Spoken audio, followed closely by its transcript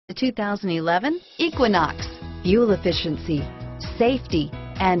The 2011 Equinox. Fuel efficiency, safety,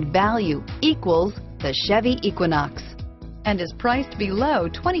 and value equals the Chevy Equinox, and is priced below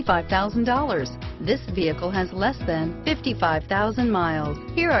 $25,000. This vehicle has less than 55,000 miles.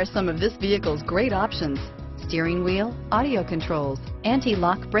 Here are some of this vehicle's great options: steering wheel audio controls,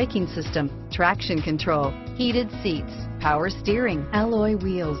 anti-lock braking system, traction control, heated seats, power steering, alloy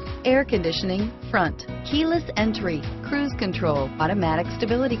wheels, air conditioning, front, keyless entry, cruise control, automatic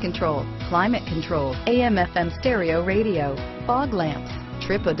stability control, climate control, AM/FM stereo radio, fog lamps,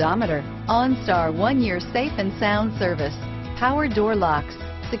 trip odometer, OnStar 1-year safe and sound service, power door locks,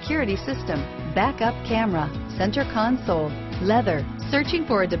 security system, backup camera, center console, leather. Searching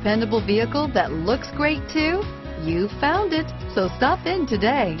for a dependable vehicle that looks great too? You found it, so stop in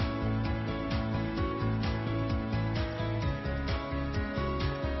today.